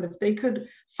strapped, but if they could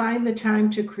find the time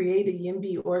to create a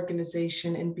YIMBY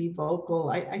organization and be vocal,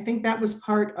 I think that was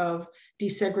part of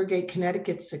Desegregate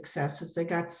Connecticut's success, is they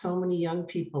got so many young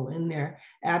people in there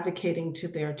advocating to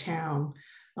their town.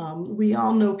 We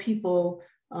all know people,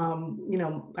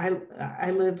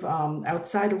 I live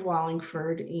outside of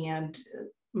Wallingford, and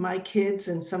my kids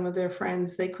and some of their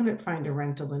friends, they couldn't find a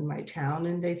rental in my town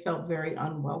and they felt very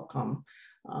unwelcome.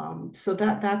 So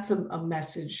that's a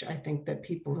message I think that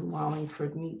people in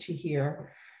Wallingford need to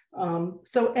hear.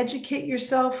 So educate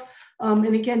yourself.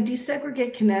 And again,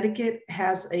 Desegregate Connecticut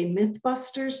has a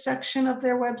Mythbusters section of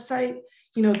their website.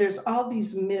 You know, there's all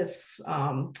these myths,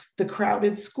 the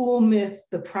crowded school myth,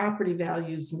 the property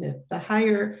values myth, the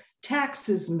higher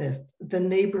taxes myth, the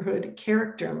neighborhood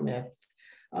character myth,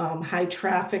 high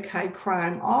traffic, high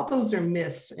crime, all those are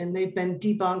myths, and they've been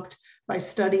debunked by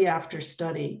study after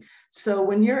study. So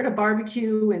when you're at a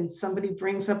barbecue and somebody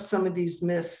brings up some of these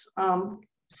myths,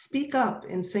 speak up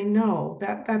and say, no,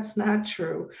 that's not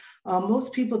true.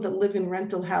 Most people that live in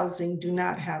rental housing do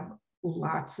not have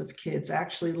lots of kids,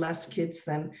 actually less kids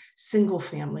than single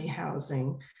family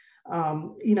housing.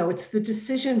 It's the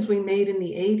decisions we made in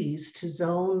the 80s to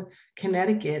zone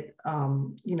Connecticut,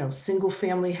 single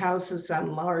family houses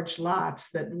on large lots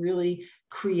that really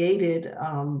created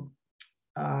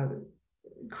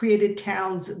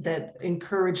towns that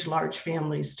encourage large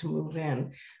families to move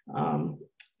in.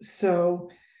 So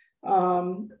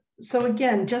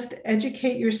again, just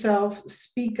educate yourself,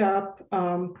 speak up,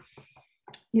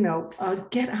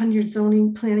 get on your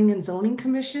planning and zoning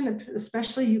commission,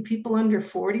 especially you people under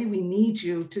 40. We need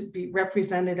you to be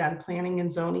represented on planning and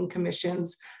zoning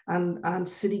commissions, on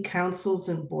city councils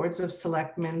and boards of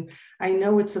selectmen. I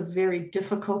know it's a very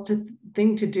difficult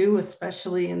thing to do,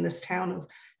 especially in this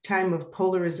time of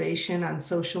polarization on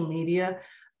social media,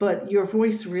 but your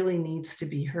voice really needs to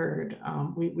be heard.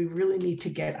 We really need to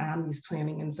get on these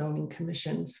planning and zoning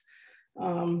commissions.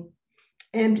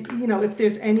 And, if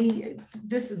there's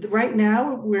right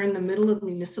now, we're in the middle of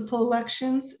municipal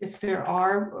elections. If there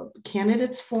are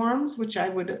candidates forums, which I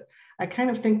kind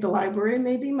of think the library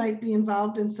maybe might be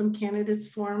involved in some candidates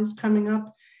forums coming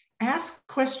up, ask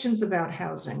questions about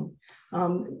housing.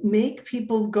 Make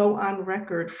people go on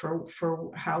record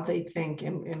for how they think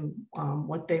and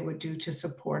what they would do to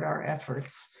support our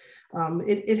efforts.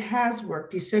 It has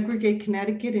worked. Desegregate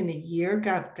Connecticut in a year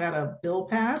got a bill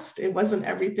passed. It wasn't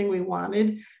everything we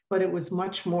wanted, but it was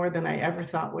much more than I ever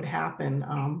thought would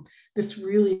happen. This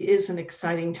really is an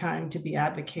exciting time to be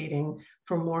advocating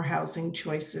for more housing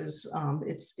choices.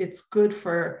 It's good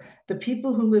for the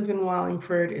people who live in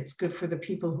Wallingford. It's good for the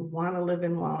people who want to live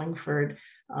in Wallingford.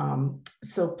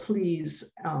 So please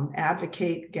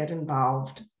advocate, get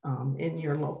involved in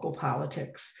your local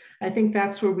politics. I think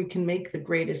that's where we can make the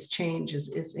greatest change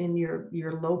is in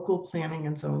your local planning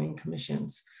and zoning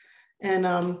commissions. And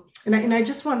I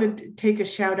just want to take a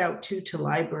shout out to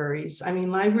libraries. I mean,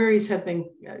 libraries have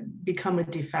become a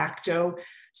de facto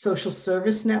social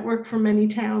service network for many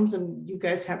towns, and you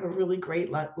guys have a really great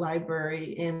library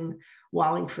in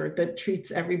Wallingford that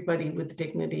treats everybody with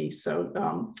dignity.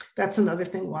 So that's another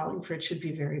thing Wallingford should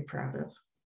be very proud of.